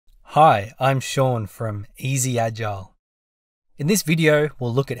Hi, I'm Sean from Easy Agile. In this video,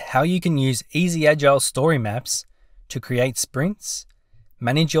 we'll look at how you can use Easy Agile Story Maps to create sprints,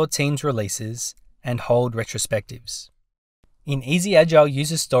 manage your team's releases, and hold retrospectives. In Easy Agile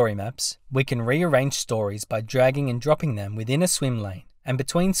User Story Maps, we can rearrange stories by dragging and dropping them within a swim lane and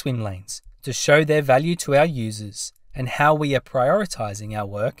between swim lanes to show their value to our users and how we are prioritizing our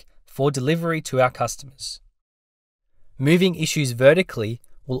work for delivery to our customers. Moving issues vertically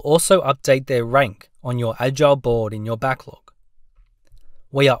will also update their rank on your Agile board in your backlog.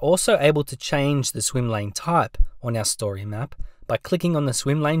 We are also able to change the swim lane type on our story map by clicking on the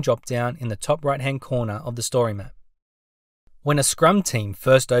swim lane dropdown in the top right-hand corner of the story map. When a Scrum team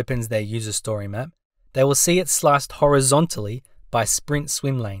first opens their user story map, they will see it sliced horizontally by sprint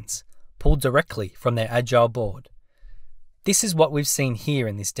swim lanes, pulled directly from their Agile board. This is what we've seen here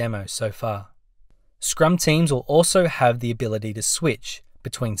in this demo so far. Scrum teams will also have the ability to switch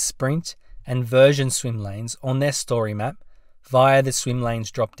between sprint and version swim lanes on their story map via the swim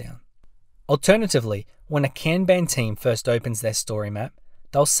lanes dropdown. Alternatively, when a Kanban team first opens their story map,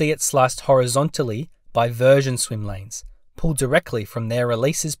 they'll see it sliced horizontally by version swim lanes, pulled directly from their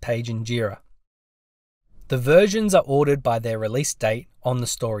releases page in Jira. The versions are ordered by their release date on the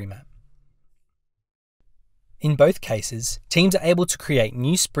story map. In both cases, teams are able to create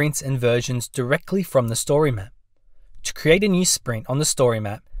new sprints and versions directly from the story map. To create a new sprint on the story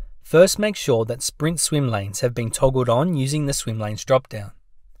map, first make sure that sprint swim lanes have been toggled on using the swim lanes dropdown.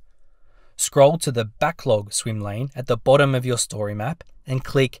 Scroll to the backlog swim lane at the bottom of your story map and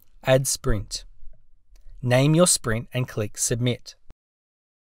click Add Sprint. Name your sprint and click Submit.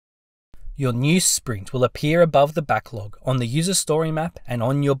 Your new sprint will appear above the backlog on the user story map and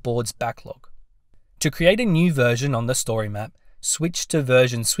on your board's backlog. To create a new version on the story map, switch to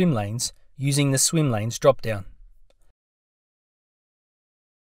version swim lanes using the swim lanes dropdown.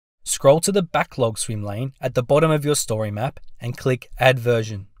 Scroll to the backlog swim lane at the bottom of your story map and click Add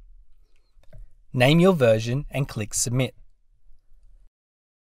Version. Name your version and click Submit.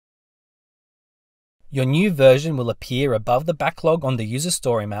 Your new version will appear above the backlog on the user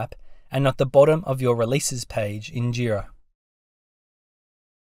story map and at the bottom of your releases page in Jira.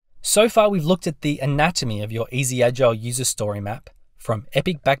 So far, we've looked at the anatomy of your Easy Agile user story map, from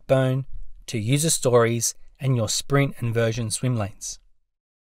Epic Backbone to user stories and your sprint and version swim lanes.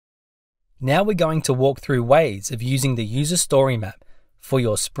 Now we're going to walk through ways of using the user story map for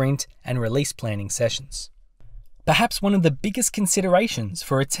your sprint and release planning sessions. Perhaps one of the biggest considerations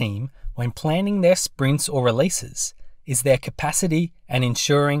for a team when planning their sprints or releases is their capacity and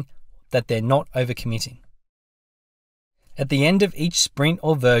ensuring that they're not overcommitting. At the end of each sprint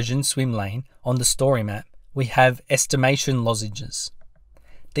or version swim lane on the story map, we have estimation lozenges.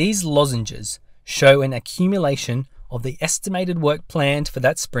 These lozenges show an accumulation of the estimated work planned for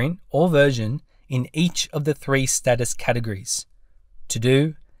that sprint or version in each of the three status categories: to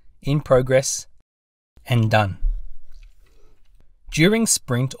do, in progress, and done. During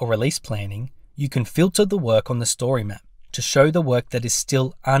sprint or release planning, you can filter the work on the story map to show the work that is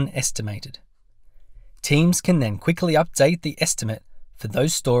still unestimated. Teams can then quickly update the estimate for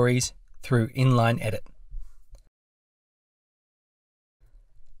those stories through inline edit.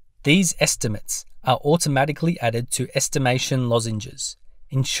 These estimates are automatically added to estimation lozenges,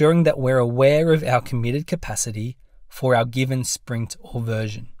 ensuring that we're aware of our committed capacity for our given sprint or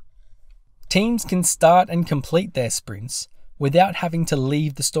version. Teams can start and complete their sprints without having to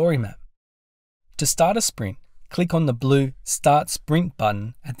leave the story map. To start a sprint, click on the blue Start Sprint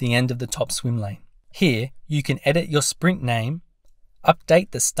button at the end of the top swim lane. Here, you can edit your sprint name, update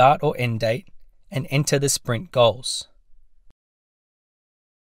the start or end date, and enter the sprint goals.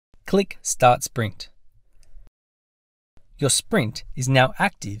 Click Start Sprint. Your sprint is now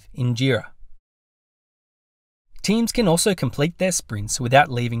active in Jira. Teams can also complete their sprints without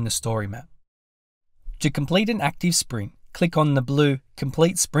leaving the story map. To complete an active sprint, click on the blue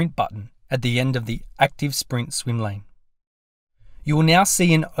Complete Sprint button at the end of the active sprint swim lane. You will now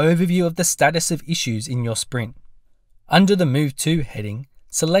see an overview of the status of issues in your sprint. Under the Move To heading,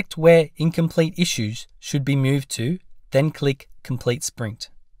 select where incomplete issues should be moved to, then click Complete Sprint.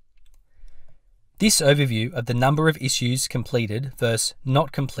 This overview of the number of issues completed versus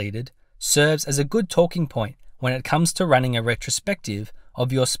not completed serves as a good talking point when it comes to running a retrospective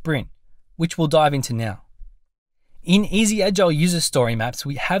of your sprint, which we'll dive into now. In Easy Agile User Story Maps,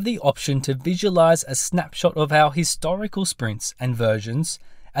 we have the option to visualize a snapshot of our historical sprints and versions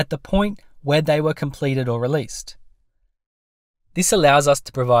at the point where they were completed or released. This allows us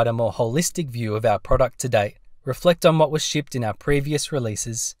to provide a more holistic view of our product to date, reflect on what was shipped in our previous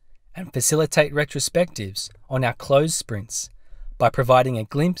releases, and facilitate retrospectives on our closed sprints by providing a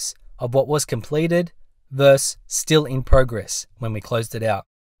glimpse of what was completed versus still in progress when we closed it out.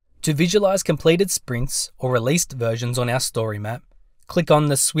 To visualize completed sprints or released versions on our story map, click on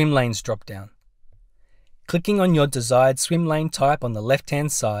the swimlanes dropdown. Clicking on your desired swim lane type on the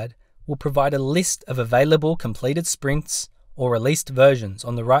left-hand side will provide a list of available completed sprints or released versions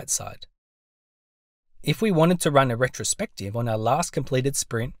on the right side. If we wanted to run a retrospective on our last completed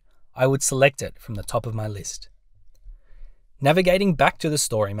sprint, I would select it from the top of my list. Navigating back to the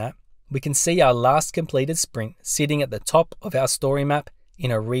story map, we can see our last completed sprint sitting at the top of our story map in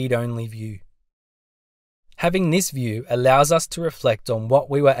a read-only view. Having this view allows us to reflect on what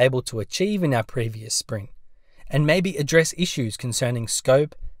we were able to achieve in our previous sprint, and maybe address issues concerning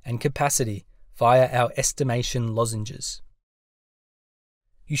scope and capacity via our estimation lozenges.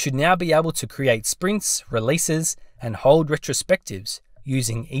 You should now be able to create sprints, releases, and hold retrospectives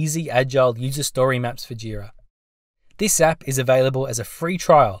using easy Agile User Story Maps for Jira. This app is available as a free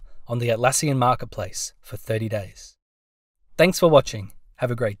trial on the Atlassian Marketplace for 30 days. Thanks for watching.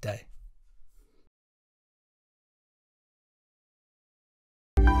 Have a great day.